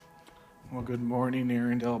Well, good morning,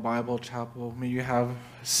 Arendelle Bible Chapel. May you have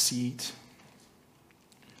a seat.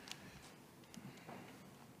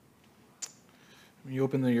 When you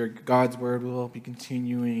open your God's Word, we'll be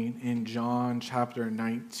continuing in John chapter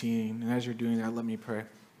 19. And as you're doing that, let me pray.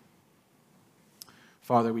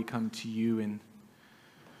 Father, we come to you in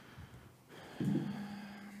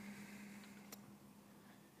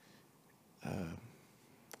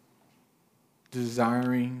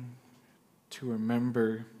desiring to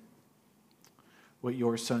remember what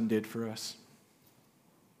your Son did for us.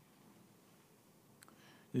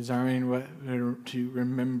 Desiring to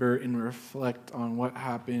remember and reflect on what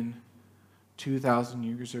happened 2,000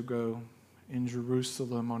 years ago in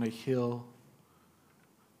Jerusalem on a hill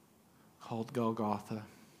called Golgotha.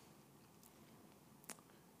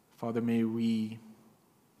 Father, may we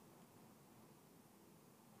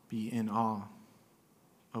be in awe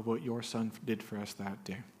of what your Son did for us that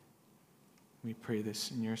day. We pray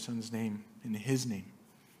this in your Son's name, in his name.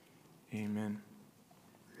 Amen.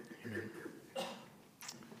 Amen.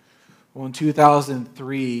 Well, in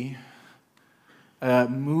 2003, a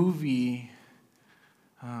new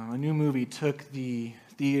movie took the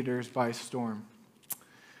theaters by storm.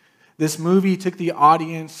 This movie took the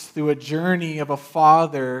audience through a journey of a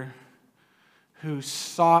father who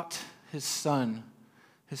sought his son.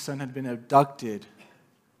 His son had been abducted.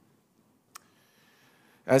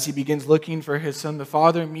 As he begins looking for his son, the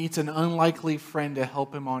father meets an unlikely friend to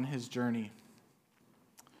help him on his journey.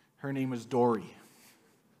 Her name was Dory.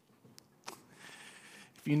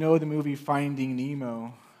 If you know the movie Finding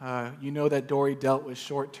Nemo, you know that Dory dealt with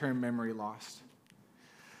short-term memory loss.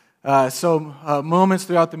 So moments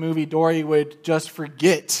throughout the movie, Dory would just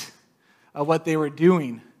forget what they were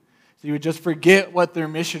doing. She would just forget what their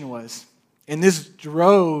mission was. And this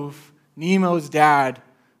drove Nemo's dad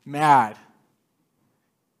mad.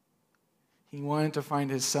 He wanted to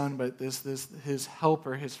find his son, but his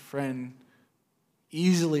helper, his friend,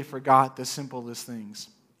 easily forgot the simplest things.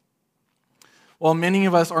 While many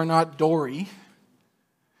of us are not Dory,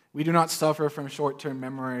 we do not suffer from short-term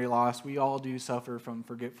memory loss. We all do suffer from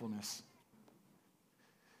forgetfulness.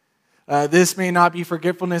 This may not be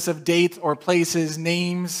forgetfulness of dates or places,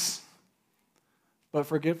 names, but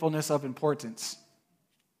forgetfulness of importance.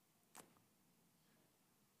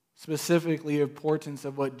 Specifically, importance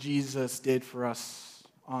of what Jesus did for us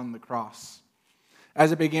on the cross.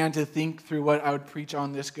 As I began to think through what I would preach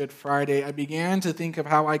on this Good Friday, I began to think of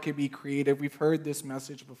how I could be creative. We've heard this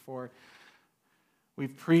message before.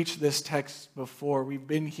 We've preached this text before. We've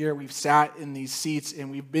been here, we've sat in these seats,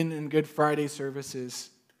 and we've been in Good Friday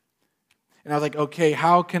services. And I was like, okay,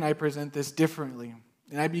 how can I present this differently?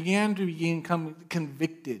 And I began to become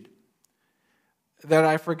convicted that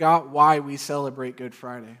I forgot why we celebrate Good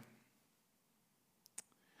Friday.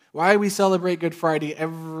 Why we celebrate Good Friday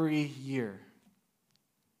every year.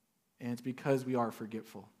 And it's because we are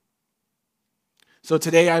forgetful. So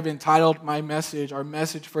today I've entitled our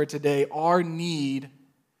message for today, Our Need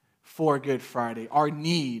for Good Friday. Our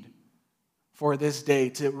need for this day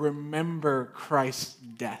to remember Christ's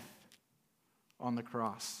death on the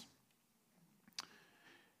cross.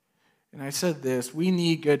 And I said this, we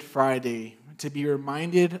need Good Friday to be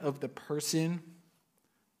reminded of the person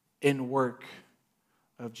and work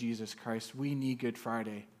of Jesus Christ. We need Good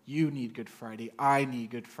Friday. You need Good Friday. I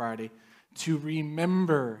need Good Friday to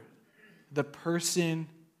remember the person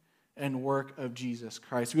and work of Jesus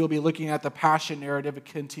Christ. We will be looking at the Passion narrative,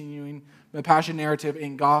 continuing the Passion narrative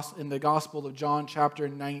in the Gospel of John chapter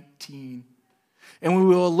 19. And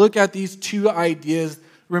we will look at these two ideas,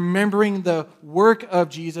 remembering the work of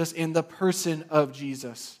Jesus and the person of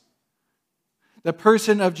Jesus. The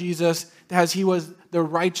person of Jesus as he was the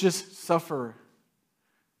righteous sufferer.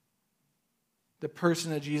 The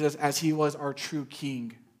person of Jesus as he was our true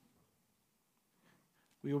king.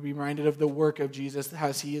 We will be reminded of the work of Jesus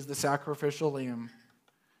as he is the sacrificial lamb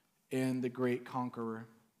and the great conqueror.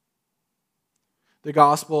 The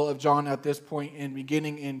Gospel of John at this point and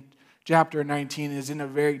beginning in chapter 19 is in a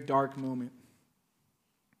very dark moment.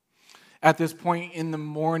 At this point in the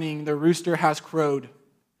morning, the rooster has crowed.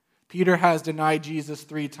 Peter has denied Jesus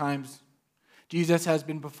 3 times. Jesus has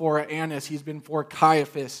been before Annas. He's been before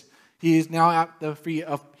Caiaphas. He is now at the feet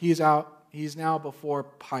of. He's now before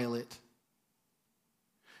Pilate.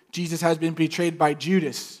 Jesus has been betrayed by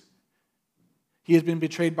Judas. He has been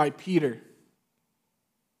betrayed by Peter.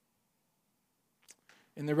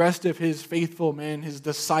 And the rest of his faithful men, his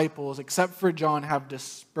disciples, except for John, have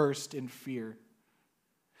dispersed in fear.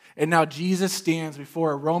 And now Jesus stands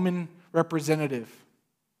before a Roman representative,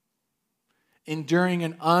 enduring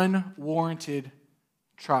an unwarranted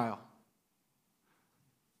trial.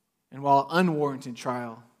 And while unwarranted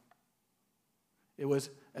trial, It was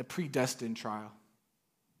a predestined trial.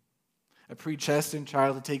 A predestined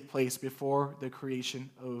trial to take place before the creation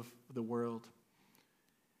of the world.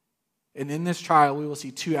 And in this trial, we will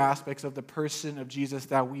see two aspects of the person of Jesus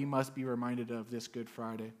that we must be reminded of this Good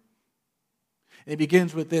Friday. And it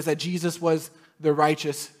begins with this, that Jesus was the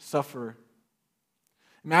righteous sufferer.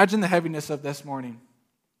 Imagine the heaviness of this morning.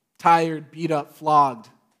 Tired, beat up, flogged,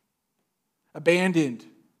 abandoned,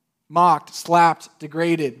 mocked, slapped,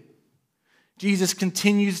 degraded. Jesus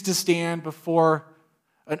continues to stand before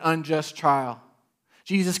an unjust trial.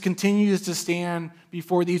 Jesus continues to stand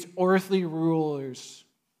before these earthly rulers.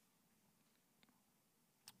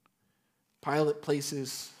 Pilate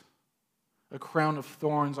places a crown of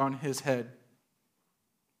thorns on his head,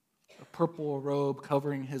 a purple robe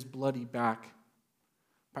covering his bloody back.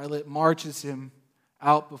 Pilate marches him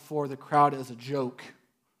out before the crowd as a joke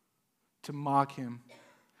to mock him.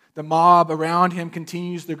 The mob around him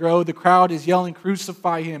continues to grow. The crowd is yelling,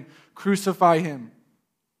 "Crucify him! Crucify him!"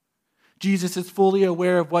 Jesus is fully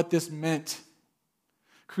aware of what this meant.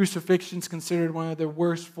 Crucifixion is considered one of the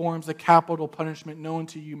worst forms of capital punishment known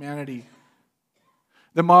to humanity.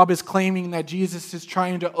 The mob is claiming that Jesus is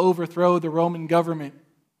trying to overthrow the Roman government.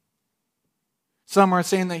 Some are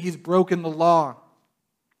saying that he's broken the law.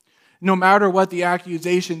 No matter what the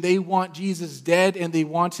accusation, they want Jesus dead and they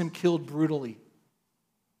want him killed brutally.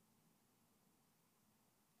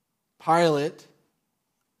 Pilate,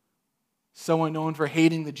 someone known for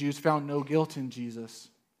hating the Jews, found no guilt in Jesus.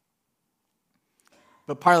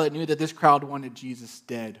 But Pilate knew that this crowd wanted Jesus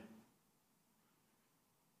dead.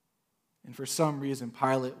 And for some reason,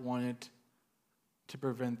 Pilate wanted to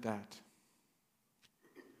prevent that.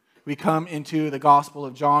 We come into the Gospel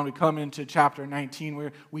of John, we come into chapter 19,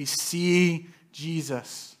 where we see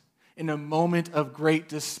Jesus in a moment of great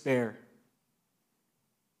despair.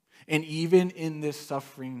 And even in this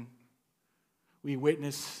suffering, we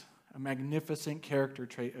witness a magnificent character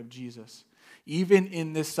trait of Jesus. Even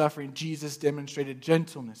in this suffering, Jesus demonstrated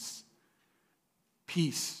gentleness,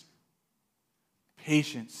 peace,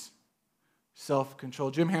 patience,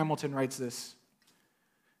 self-control. Jim Hamilton writes this: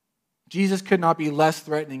 Jesus could not be less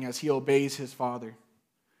threatening as he obeys his Father.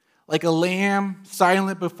 Like a lamb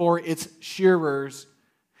silent before its shearers,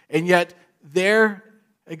 and yet there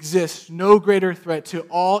exists no greater threat to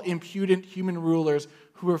all impudent human rulers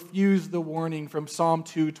who refuse the warning from Psalm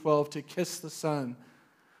 2:12 to kiss the Son,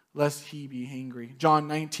 lest he be angry. John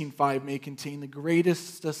 19:5 may contain the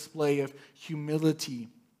greatest display of humility,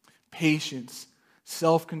 patience,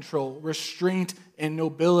 self-control, restraint, and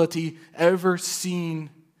nobility ever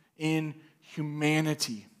seen in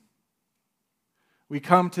humanity. We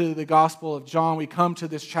come to the Gospel of John, we come to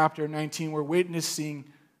this chapter 19, we're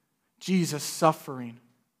witnessing Jesus suffering.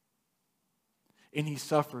 And he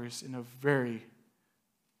suffers in a very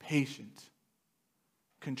patient,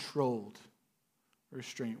 controlled,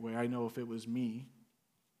 restraint way. I know if it was me,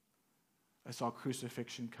 I saw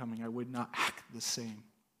crucifixion coming, I would not act the same.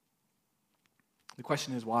 The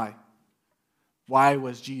question is why? Why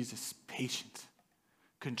was Jesus patient,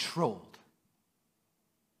 controlled,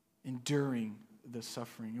 enduring the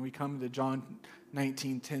suffering? And we come to John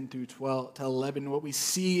 19:10 through 12 to 11. What we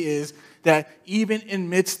see is that even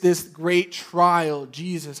amidst this great trial,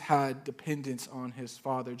 Jesus had dependence on his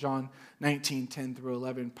Father. John 19:10 through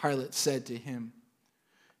 11, Pilate said to him,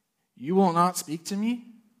 "You will not speak to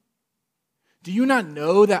me? Do you not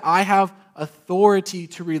know that I have authority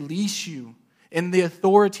to release you and the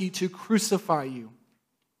authority to crucify you?"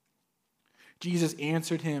 Jesus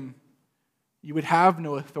answered him, "You would have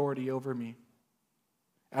no authority over me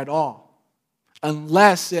at all,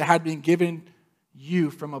 unless it had been given you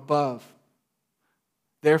from above.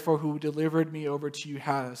 Therefore, who delivered me over to you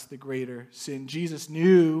has the greater sin." Jesus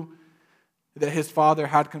knew that his Father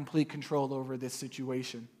had complete control over this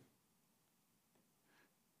situation.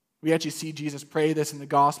 We actually see Jesus pray this in the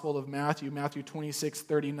Gospel of Matthew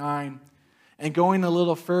 26:39. And going a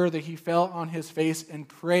little further, he fell on his face and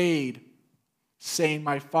prayed, saying,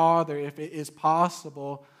 "My Father, if it is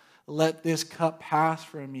possible, let this cup pass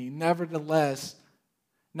from me. Nevertheless,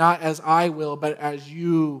 not as I will, but as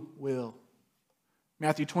you will."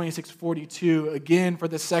 Matthew 26:42, again for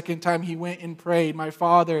the second time he went and prayed, "My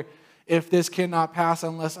Father, if this cannot pass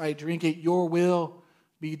unless I drink it, your will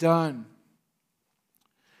be done."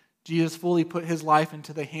 Jesus fully put his life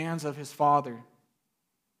into the hands of his Father.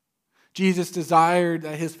 Jesus desired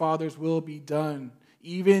that his Father's will be done.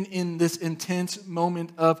 Even in this intense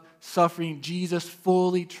moment of suffering, Jesus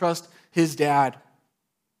fully trusts his dad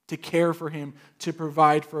to care for him, to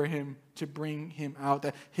provide for him, to bring him out,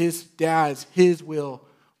 that his will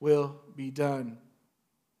be done.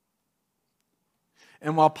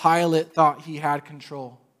 And while Pilate thought he had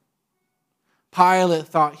control, Pilate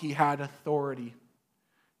thought he had authority,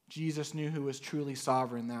 Jesus knew who was truly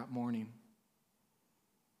sovereign that morning.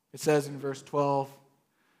 It says in verse 12,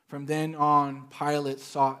 from then on, Pilate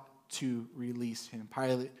sought to release him.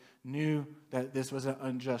 Pilate knew that this was an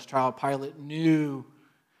unjust trial. Pilate knew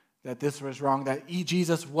that this was wrong, that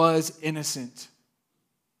Jesus was innocent.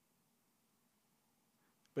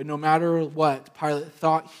 But no matter what Pilate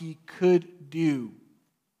thought he could do,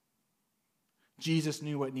 Jesus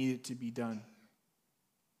knew what needed to be done.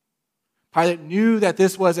 Pilate knew that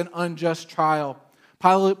this was an unjust trial.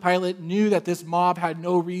 Pilate knew that this mob had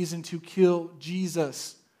no reason to kill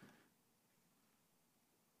Jesus.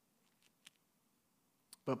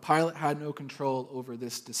 But Pilate had no control over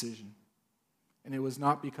this decision. And it was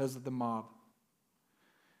not because of the mob.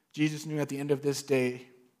 Jesus knew at the end of this day,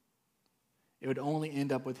 it would only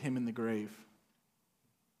end up with him in the grave.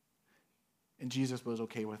 And Jesus was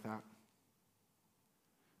okay with that.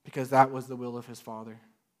 Because that was the will of his Father.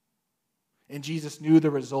 And Jesus knew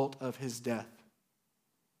the result of his death.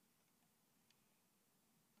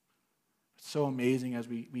 It's so amazing as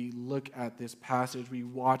we look at this passage, we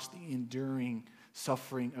watch the enduring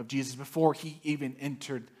suffering of Jesus before he even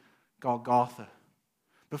entered Golgotha.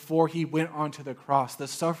 Before he went onto the cross, the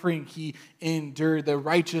suffering he endured, the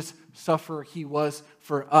righteous sufferer he was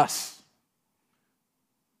for us.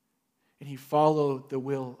 And he followed the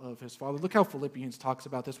will of his Father. Look how Philippians talks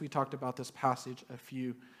about this. We talked about this passage a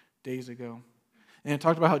few days ago. And it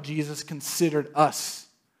talked about how Jesus considered us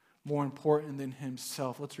more important than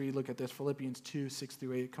himself. Let's look at this. Philippians 2, 6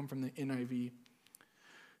 through 8. It comes from the NIV.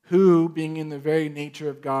 Who, being in the very nature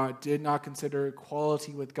of God, did not consider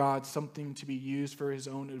equality with God something to be used for his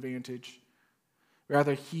own advantage.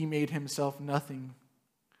 Rather, he made himself nothing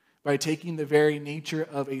by taking the very nature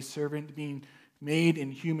of a servant, being made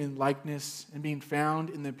in human likeness, and being found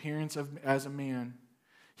in the appearance as a man.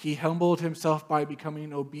 He humbled himself by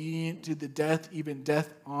becoming obedient to the death, even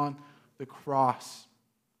death on the cross.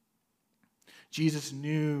 Jesus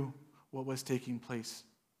knew what was taking place.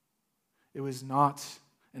 It was not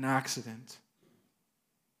an accident.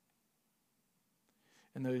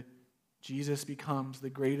 And Jesus becomes the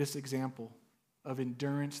greatest example of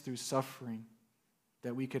endurance through suffering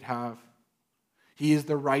that we could have. He is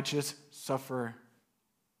the righteous sufferer.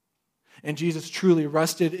 And Jesus truly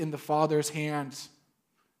rested in the Father's hands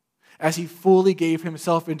as he fully gave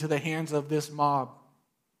himself into the hands of this mob.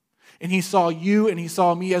 And he saw you and he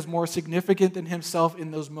saw me as more significant than himself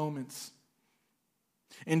in those moments.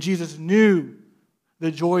 And Jesus knew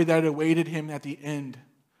the joy that awaited him at the end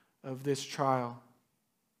of this trial.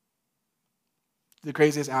 The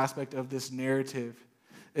craziest aspect of this narrative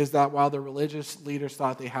is that while the religious leaders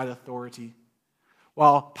thought they had authority,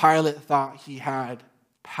 while Pilate thought he had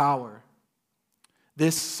power,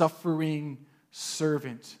 this suffering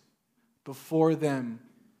servant before them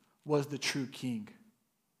was the true king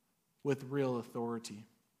with real authority.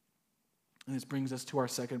 And this brings us to our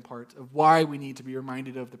second part of why we need to be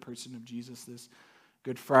reminded of the person of Jesus this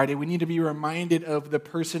Good Friday. We need to be reminded of the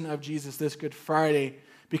person of Jesus this Good Friday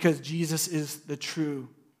because Jesus is the true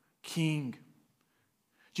king.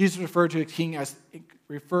 Jesus referred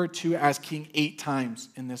to as king 8 times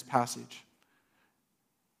in this passage.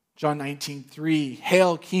 John 19:3,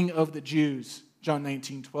 Hail, King of the Jews. John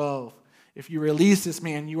 19:12, If you release this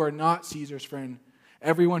man, you are not Caesar's friend.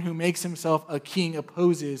 Everyone who makes himself a king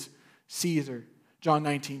opposes Caesar. John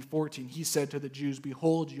 19:14, He said to the Jews,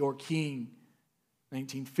 Behold your king.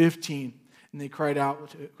 19:15, and they cried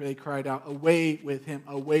out, Away with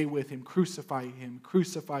him, crucify him,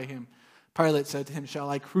 crucify him. Pilate said to him, Shall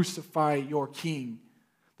I crucify your king?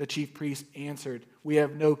 The chief priest answered, We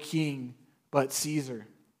have no king but Caesar.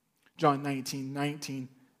 John 19:19,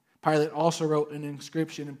 Pilate also wrote an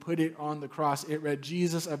inscription and put it on the cross. It read,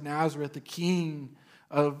 Jesus of Nazareth, the King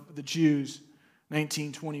of the Jews.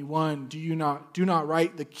 19:21, do not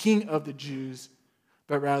write the King of the Jews,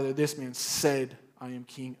 but rather this man said, I am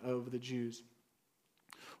King of the Jews.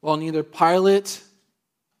 While neither Pilate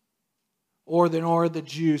nor the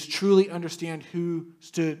Jews truly understand who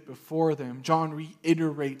stood before them, John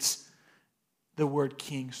reiterates the word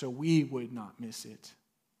king so we would not miss it.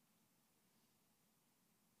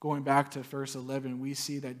 Going back to verse 11, we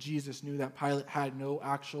see that Jesus knew that Pilate had no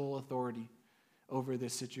actual authority over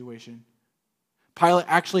this situation. Pilate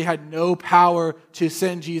actually had no power to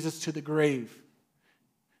send Jesus to the grave.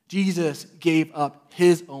 Jesus gave up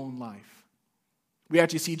his own life. We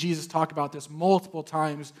actually see Jesus talk about this multiple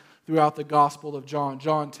times throughout the Gospel of John.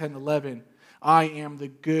 John 10:11, I am the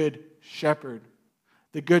good shepherd.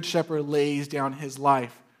 The good shepherd lays down his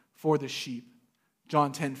life for the sheep.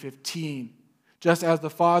 John 10:15, just as the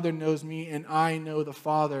Father knows me and I know the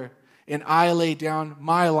Father, and I lay down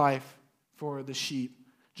my life for the sheep.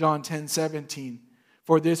 John 10:17.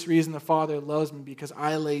 For this reason the Father loves me, because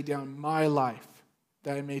I lay down my life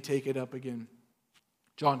that I may take it up again.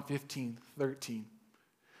 John 15:13.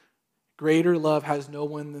 Greater love has no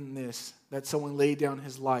one than this, that someone laid down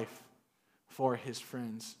his life for his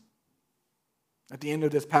friends. At the end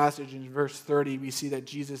of this passage in verse 30, we see that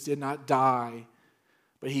Jesus did not die,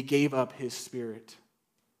 but he gave up his spirit.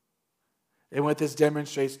 And what this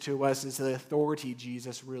demonstrates to us is the authority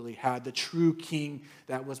Jesus really had, the true king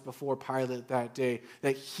that was before Pilate that day,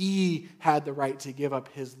 that he had the right to give up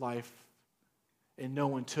his life, and no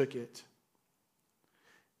one took it.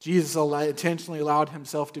 Jesus intentionally allowed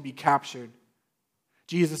himself to be captured.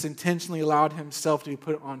 Jesus intentionally allowed himself to be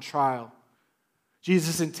put on trial.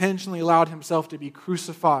 Jesus intentionally allowed himself to be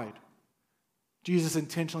crucified. Jesus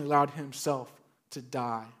intentionally allowed himself to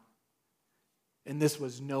die. And this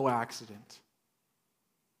was no accident.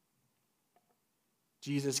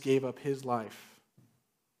 Jesus gave up his life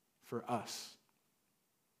for us.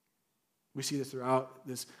 We see this throughout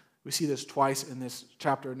this. We see this twice in this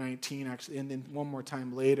chapter 19, actually, and then one more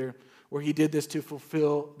time later, where he did this to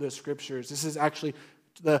fulfill the scriptures. This is actually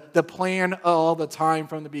the plan all the time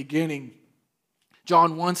from the beginning.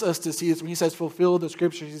 John wants us to see this. When he says fulfill the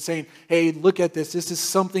scriptures, he's saying, hey, look at this. This is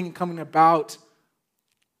something coming about.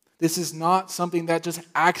 This is not something that just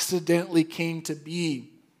accidentally came to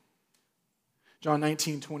be. John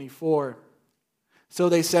 19:24. So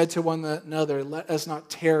they said to one another, let us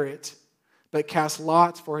not tear it, but cast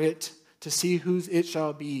lots for it to see whose it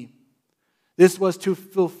shall be. This was to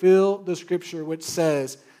fulfill the scripture which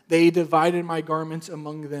says, they divided my garments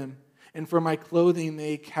among them, and for my clothing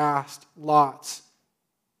they cast lots.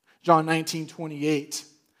 John 19:28.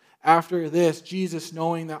 After this, Jesus,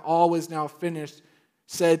 knowing that all was now finished,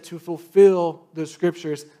 said to fulfill the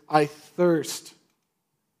scriptures, I thirst.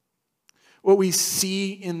 What we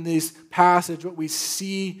see in this passage, what we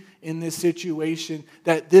see in this situation,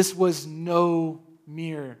 that this was no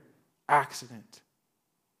mere accident.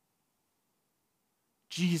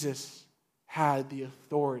 Jesus had the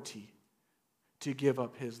authority to give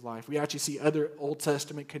up his life. We actually see other Old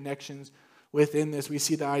Testament connections within this. We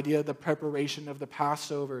see the idea of the preparation of the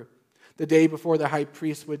Passover, the day before the high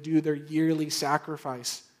priest would do their yearly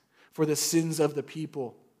sacrifice for the sins of the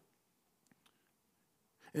people.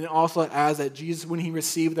 And it also adds that Jesus, when he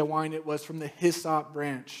received the wine, it was from the hyssop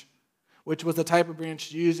branch, which was the type of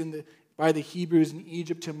branch used by the Hebrews in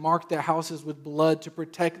Egypt to mark their houses with blood, to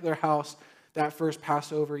protect their house that first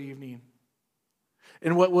Passover evening.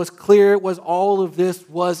 And what was clear was all of this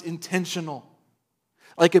was intentional.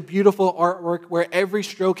 Like a beautiful artwork where every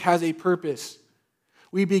stroke has a purpose.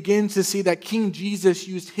 We begin to see that King Jesus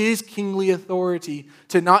used his kingly authority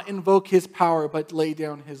to not invoke his power, but lay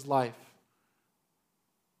down his life.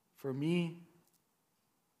 For me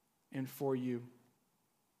and for you.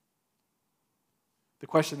 The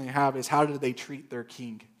question they have is, how did they treat their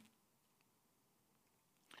king?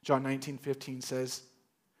 John 19:15 says,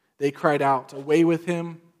 they cried out, away with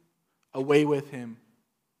him,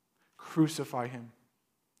 crucify him.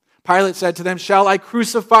 Pilate said to them, shall I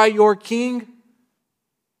crucify your king?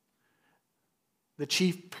 The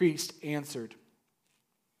chief priest answered,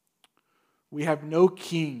 we have no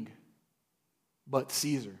king but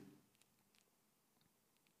Caesar.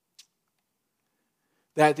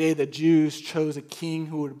 That day, the Jews chose a king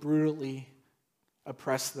who would brutally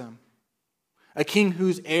oppress them. A king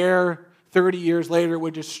whose heir 30 years later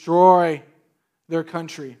would destroy their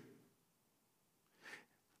country.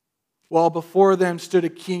 While before them stood a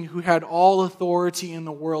king who had all authority in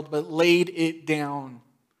the world but laid it down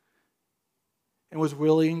and was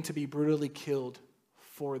willing to be brutally killed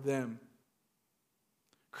for them.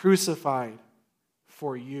 Crucified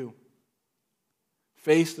for you.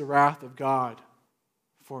 Face the wrath of God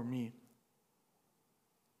for me.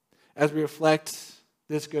 As we reflect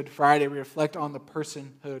this Good Friday, we reflect on the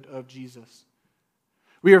personhood of Jesus.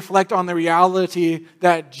 We reflect on the reality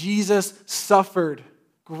that Jesus suffered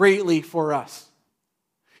greatly for us.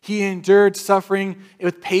 He endured suffering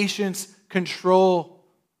with patience, control,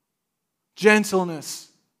 gentleness.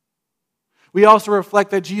 We also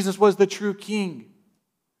reflect that Jesus was the true king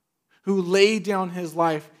who laid down his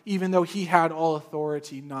life even though he had all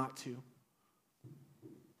authority not to.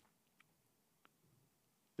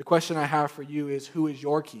 The question I have for you is, who is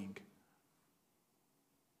your king?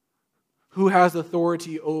 Who has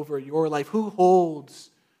authority over your life? Who holds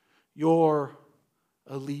your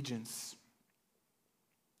allegiance?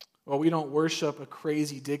 Well, we don't worship a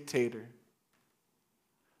crazy dictator.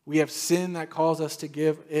 We have sin that calls us to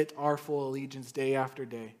give it our full allegiance day after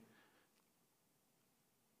day.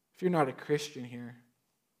 If you're not a Christian here,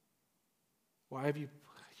 why have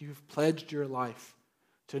you've pledged your life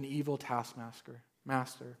to an evil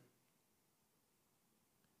master?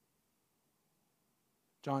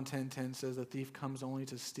 John 10:10 says the thief comes only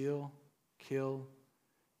to steal, kill,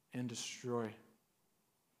 and destroy.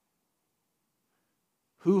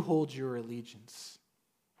 Who holds your allegiance?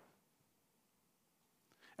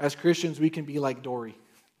 As Christians, we can be like Dory.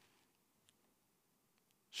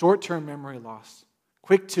 Short-term memory loss.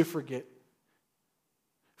 Quick to forget.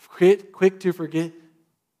 Quick to forget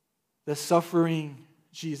the suffering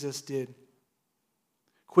Jesus did.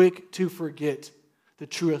 Quick to forget the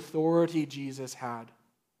true authority Jesus had.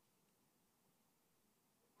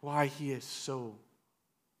 Why he is so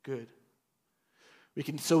good. We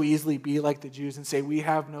can so easily be like the Jews and say, we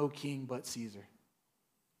have no king but Caesar.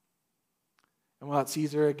 And while that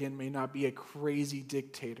Caesar, again, may not be a crazy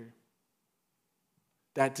dictator,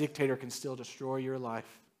 that dictator can still destroy your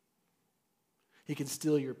life. He can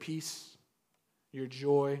steal your peace, your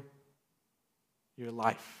joy, your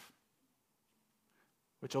life,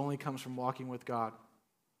 which only comes from walking with God.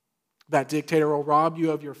 That dictator will rob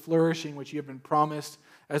you of your flourishing, which you have been promised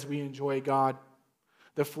as we enjoy God.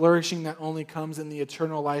 The flourishing that only comes in the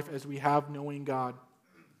eternal life as we have knowing God.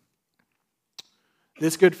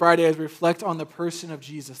 This Good Friday, as we reflect on the person of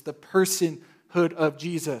Jesus, the personhood of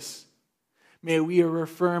Jesus, may we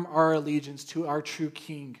reaffirm our allegiance to our true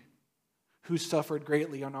King, who suffered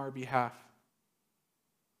greatly on our behalf,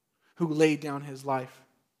 who laid down his life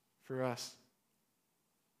for us.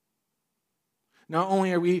 Not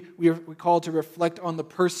only are we called to reflect on the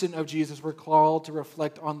person of Jesus, we're called to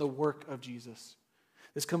reflect on the work of Jesus.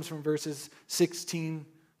 This comes from verses 16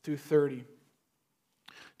 through 30.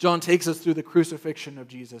 John takes us through the crucifixion of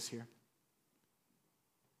Jesus here.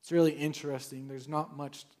 It's really interesting. There's not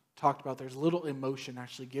much talked about. There's little emotion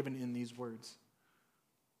actually given in these words.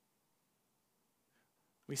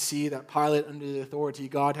 We see that Pilate, under the authority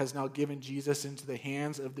God, has now given Jesus into the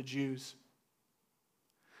hands of the Jews.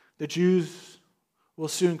 The Jews will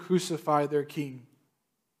soon crucify their king.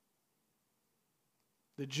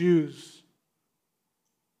 The Jews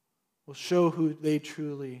will show who they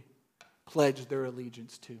truly pledge their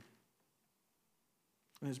allegiance to.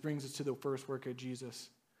 And this brings us to the first work of Jesus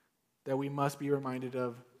that we must be reminded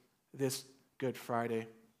of this Good Friday.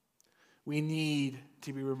 We need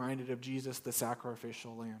to be reminded of Jesus, the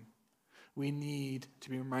sacrificial lamb. We need to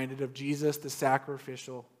be reminded of Jesus, the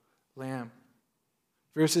sacrificial lamb.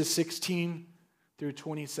 Verses 16 through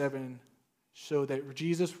 27 show that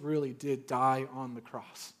Jesus really did die on the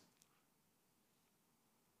cross.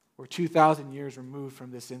 We're 2,000 years removed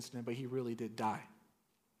from this incident, but he really did die.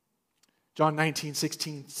 John 19,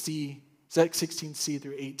 16c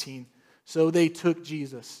through 18. So they took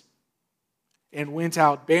Jesus and went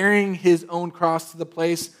out, bearing his own cross to the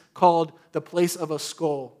place called the place of a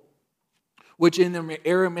skull, which in the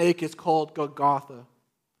Aramaic is called Golgotha.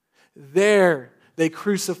 There they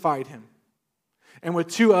crucified him, and with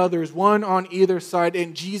two others, one on either side,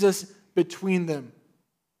 and Jesus between them.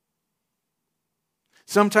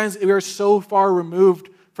 Sometimes we are so far removed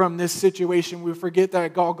from this situation, we forget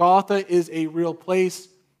that Golgotha is a real place.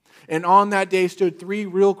 And on that day stood 3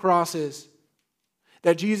 real crosses,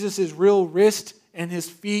 that Jesus' real wrist and his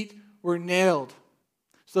feet were nailed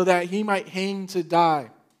so that he might hang to die.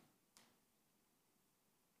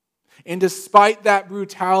 And despite that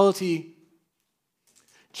brutality,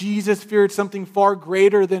 Jesus feared something far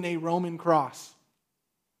greater than a Roman cross.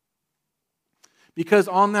 Because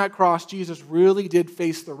on that cross, Jesus really did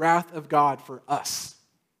face the wrath of God for us.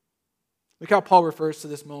 Look how Paul refers to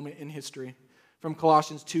this moment in history from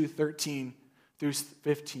Colossians 2:13 through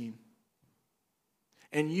 15.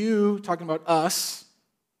 And you, talking about us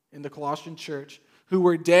in the Colossian church, who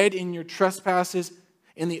were dead in your trespasses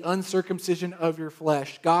and the uncircumcision of your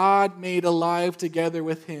flesh, God made alive together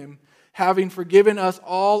with him, having forgiven us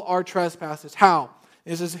all our trespasses. How?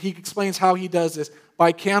 He explains how he does this.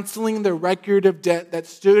 By canceling the record of debt that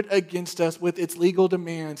stood against us with its legal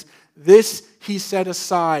demands. This he set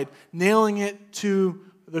aside, nailing it to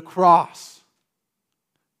the cross.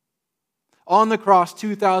 On the cross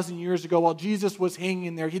 2,000 years ago, while Jesus was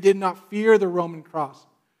hanging there, he did not fear the Roman cross.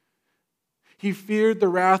 He feared the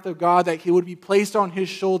wrath of God that he would be placed on his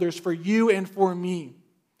shoulders for you and for me.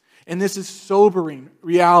 And this is sobering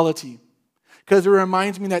reality, because it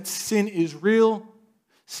reminds me that sin is real,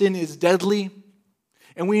 sin is deadly,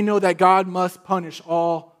 and we know that God must punish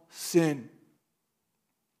all sin.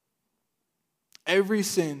 Every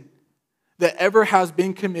sin that ever has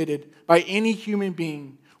been committed by any human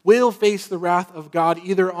being will face the wrath of God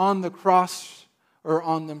either on the cross or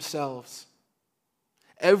on themselves.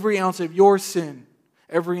 Every ounce of your sin,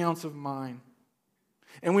 every ounce of mine.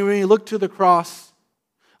 And when we look to the cross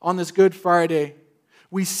on this Good Friday,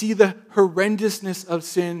 we see the horrendousness of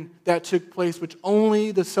sin that took place, which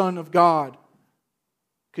only the Son of God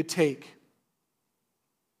could take.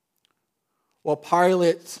 While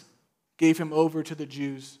Pilate gave him over to the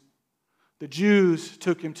Jews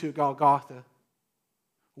took him to Golgotha.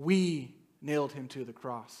 We nailed him to the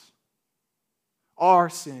cross. Our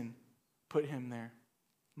sin put him there.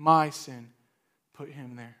 My sin put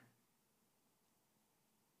him there.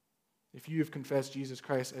 If you have confessed Jesus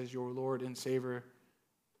Christ as your Lord and Savior,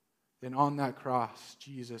 then on that cross,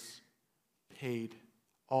 Jesus paid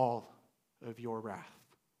all of your wrath.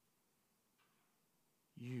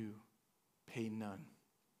 You pay none.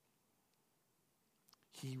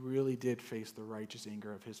 He really did face the righteous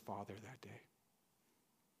anger of his Father that day.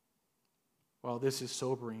 While this is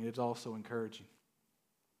sobering, it's also encouraging.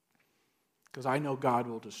 Because I know God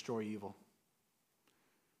will destroy evil.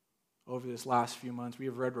 Over this last few months, we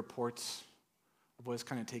have read reports of what's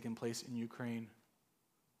kind of taken place in Ukraine.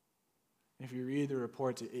 If you read the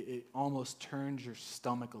reports, it almost turns your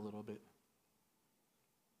stomach a little bit.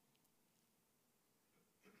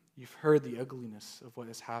 You've heard the ugliness of what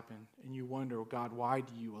has happened, and you wonder, oh God, why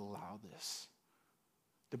do you allow this?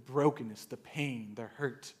 The brokenness, the pain, the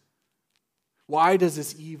hurt. Why does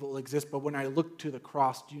this evil exist? But when I look to the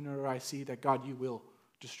cross, do you know what I see? That God, you will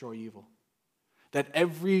destroy evil. That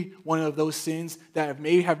every one of those sins that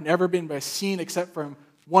may have never been seen except from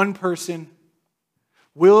one person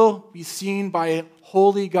will be seen by a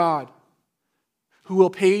holy God who will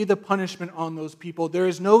pay the punishment on those people. There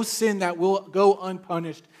is no sin that will go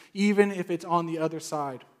unpunished, even if it's on the other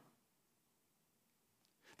side.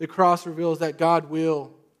 The cross reveals that God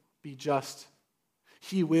will be just.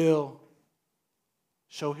 He will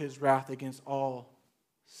show his wrath against all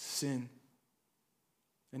sin.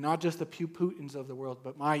 And not just the Putins of the world,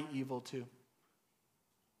 but my evil too.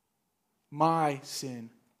 My sin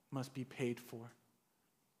must be paid for.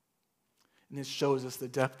 And this shows us the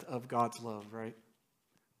depth of God's love, right?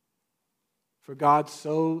 For God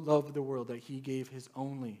so loved the world that he gave his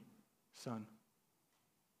only Son.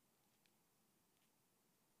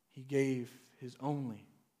 He gave his only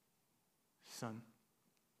Son.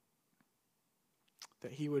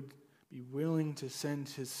 That he would be willing to send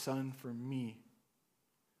his Son for me,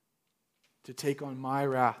 to take on my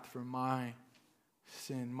wrath for my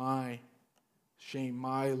sin, my shame,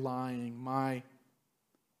 my lying, my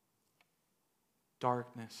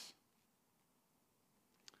darkness.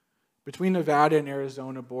 Between Nevada and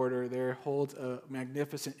Arizona border, there holds a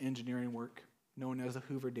magnificent engineering work known as the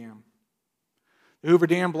Hoover Dam. The Hoover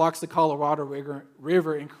Dam blocks the Colorado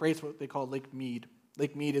River and creates what they call Lake Mead.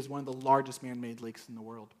 Lake Mead is one of the largest man-made lakes in the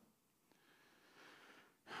world,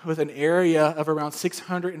 with an area of around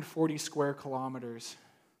 640 square kilometers,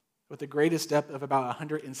 with the greatest depth of about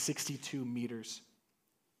 162 meters.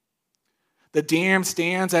 The dam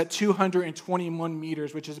stands at 221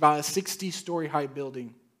 meters, which is about a 60-story high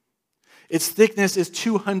building. Its thickness is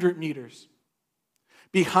 200 meters.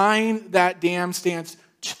 Behind that dam stands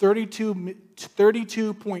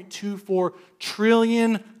 32.24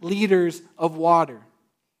 trillion liters of water.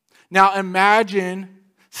 Now imagine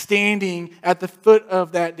standing at the foot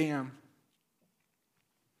of that dam.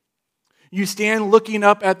 You stand looking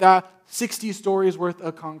up at that 60 stories worth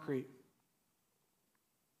of concrete.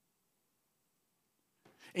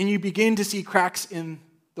 And you begin to see cracks in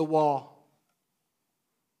the wall.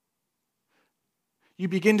 You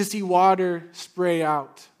begin to see water spray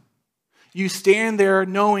out. You stand there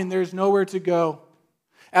knowing there's nowhere to go.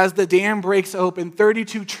 As the dam breaks open,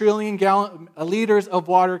 32 trillion liters of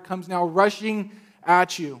water comes now rushing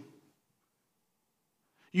at you.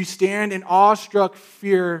 You stand in awestruck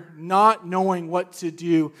fear, not knowing what to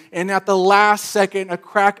do. And at the last second, a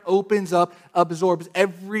crack opens up, absorbs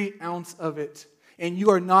every ounce of it. And you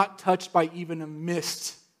are not touched by even a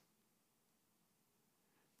mist.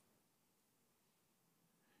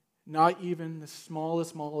 Not even the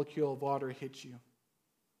smallest molecule of water hits you.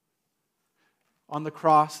 On the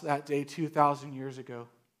cross that day, 2,000 years ago,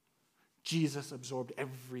 Jesus absorbed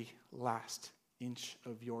every last inch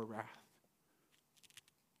of your wrath.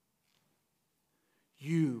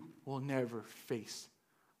 You will never face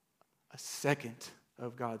a second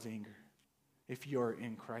of God's anger if you are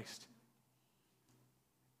in Christ.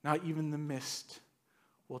 Not even the mist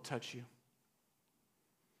will touch you.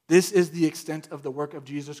 This is the extent of the work of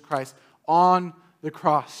Jesus Christ on the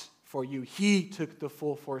cross for you. He took the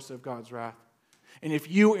full force of God's wrath. And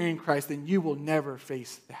if you are in Christ, then you will never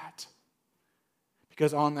face that.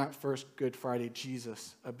 Because on that first Good Friday,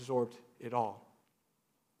 Jesus absorbed it all.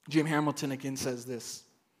 Jim Hamilton again says this: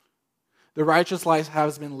 The righteous life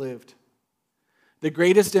has been lived. The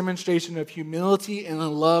greatest demonstration of humility and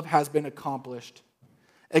love has been accomplished.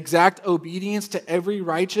 Exact obedience to every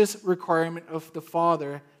righteous requirement of the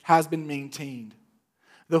Father has been maintained.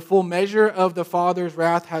 The full measure of the Father's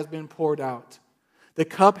wrath has been poured out. The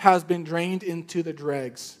cup has been drained into the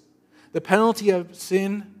dregs. The penalty of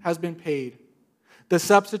sin has been paid. The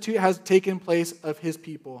substitute has taken place of his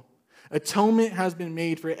people. Atonement has been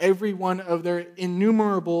made for every one of their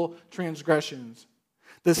innumerable transgressions.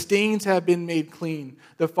 The stains have been made clean.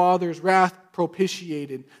 The Father's wrath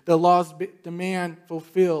propitiated. The law's demand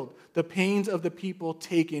fulfilled. The pains of the people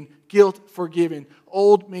taken. Guilt forgiven.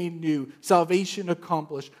 Old made new. Salvation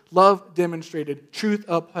accomplished. Love demonstrated. Truth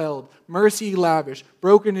upheld. Mercy lavished.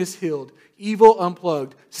 Brokenness healed. Evil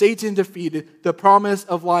unplugged. Satan defeated. The promise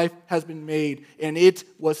of life has been made. And it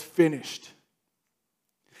was finished.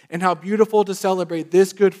 And how beautiful to celebrate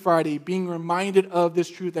this Good Friday, being reminded of this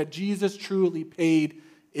truth that Jesus truly paid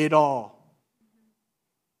it all.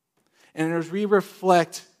 And as we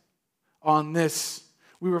reflect on this,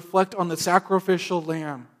 we reflect on the sacrificial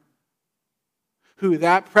lamb, who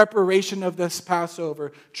that preparation of this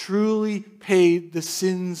Passover truly paid the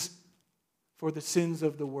sins for the sins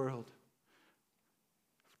of the world.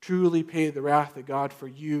 Truly paid the wrath of God for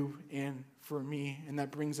you and for me. And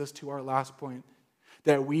that brings us to our last point,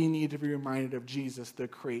 that we need to be reminded of Jesus, the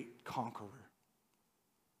great conqueror.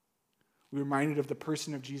 We're reminded of the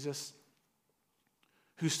person of Jesus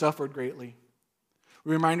who suffered greatly.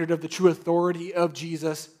 We're reminded of the true authority of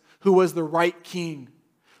Jesus, who was the right king.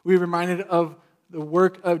 We're reminded of the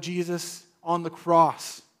work of Jesus on the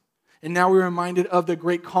cross. And now we're reminded of the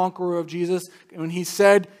great conqueror of Jesus. And when he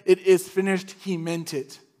said, "It is finished," he meant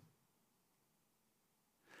it.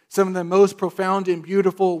 Some of the most profound and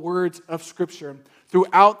beautiful words of Scripture.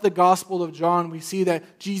 Throughout the Gospel of John, we see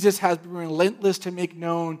that Jesus has been relentless to make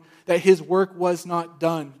known that his work was not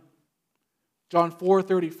done. John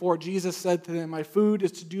 4:34, Jesus said to them, "My food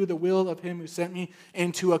is to do the will of him who sent me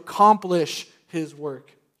and to accomplish his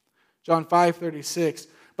work." John 5:36,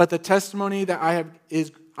 "But the testimony that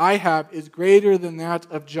I have is greater than that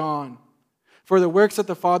of John. For the works that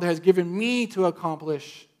the Father has given me to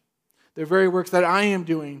accomplish, the very works that I am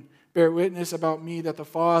doing, bear witness about me that the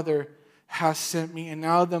Father has sent me." And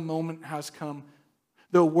now the moment has come.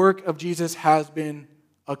 The work of Jesus has been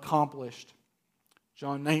accomplished.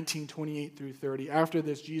 John 19:28 through 30. After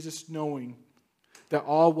this, Jesus, knowing that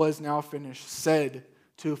all was now finished, said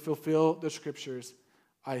to fulfill the Scriptures,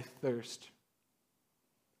 "I thirst."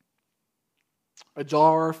 A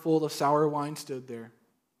jar full of sour wine stood there.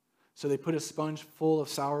 So they put a sponge full of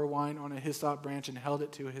sour wine on a hyssop branch and held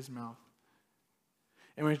it to his mouth.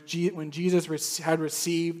 And when Jesus had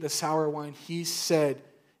received the sour wine, he said,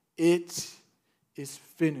 "It is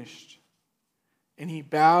finished." And he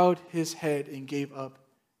bowed his head and gave up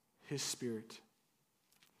his spirit.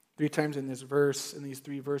 3 times in this verse, in these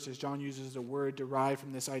 3 verses, John uses a word derived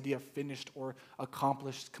from this idea of finished or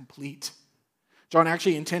accomplished, complete. John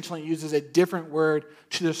actually intentionally uses a different word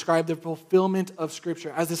to describe the fulfillment of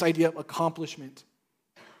Scripture as this idea of accomplishment.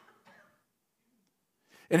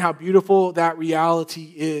 And how beautiful that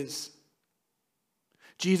reality is.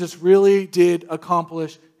 Jesus really did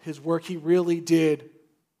accomplish his work. He really did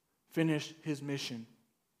finish his mission.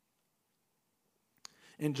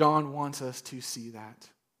 And John wants us to see that.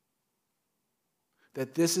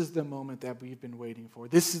 That this is the moment that we've been waiting for.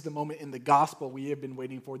 This is the moment in the gospel we have been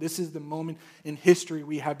waiting for. This is the moment in history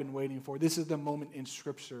we have been waiting for. This is the moment in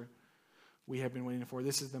Scripture we have been waiting for.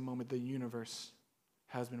 This is the moment the universe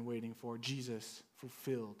has been waiting for. Jesus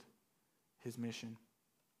fulfilled his mission.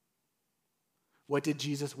 What did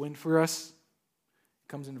Jesus win for us? It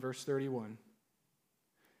comes in verse 31.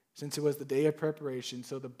 Since it was the day of preparation,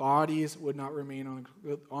 so the bodies would not remain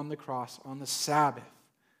on the cross on the Sabbath,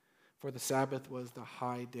 for the Sabbath was the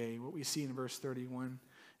high day. What we see in verse 31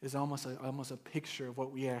 is almost a picture of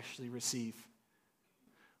what we actually receive.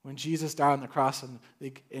 When Jesus died on the cross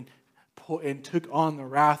and took on the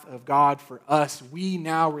wrath of God for us, we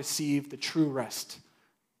now receive the true rest.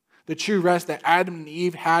 The true rest that Adam and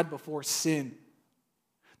Eve had before sin.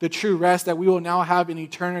 The true rest that we will now have in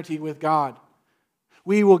eternity with God.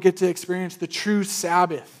 We will get to experience the true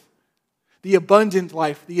Sabbath, the abundant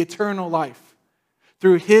life, the eternal life,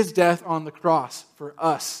 through his death on the cross for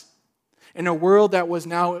us. In a world that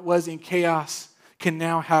was in chaos can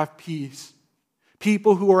now have peace.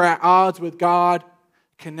 People who are at odds with God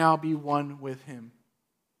can now be one with him.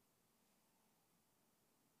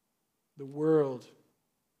 The world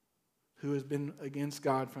who has been against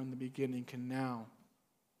God from the beginning can now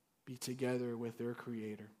be together with their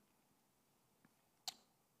Creator.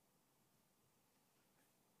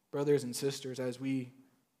 brothers and sisters, as we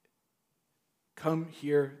come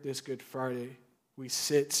here this Good Friday, we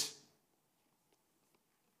sit,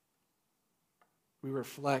 we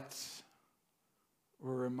reflect,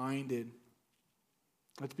 we're reminded.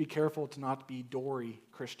 Let's be careful to not be dory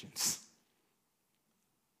Christians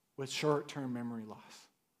with short-term memory loss.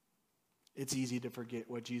 It's easy to forget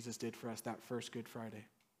what Jesus did for us that first Good Friday.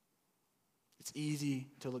 It's easy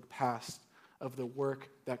to look past of the work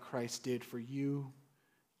that Christ did for you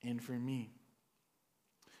and for me.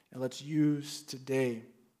 And let's use today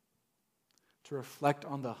to reflect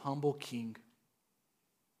on the humble King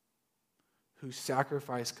whose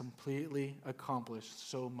sacrifice completely accomplished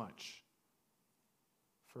so much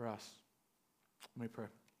for us. Let me pray.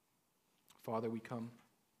 Father, we come.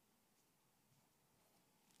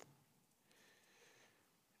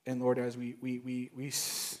 And Lord, as we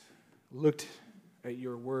looked at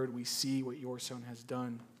your word, we see what your Son has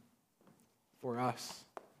done for us.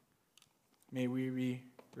 May we be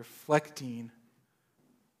reflecting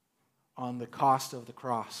on the cost of the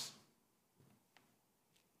cross.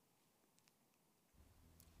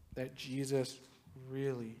 That Jesus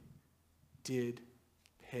really did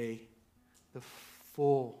pay the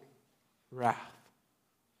full wrath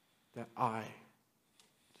that I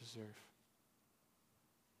deserve.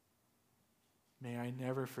 May I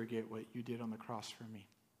never forget what you did on the cross for me.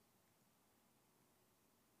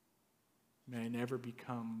 May I never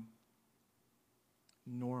become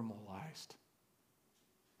normalized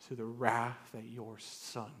to the wrath that your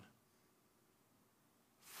Son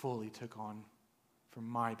fully took on for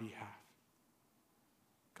my behalf.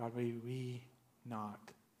 God, may we not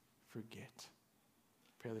forget.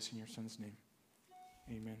 I pray this in your Son's name.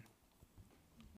 Amen.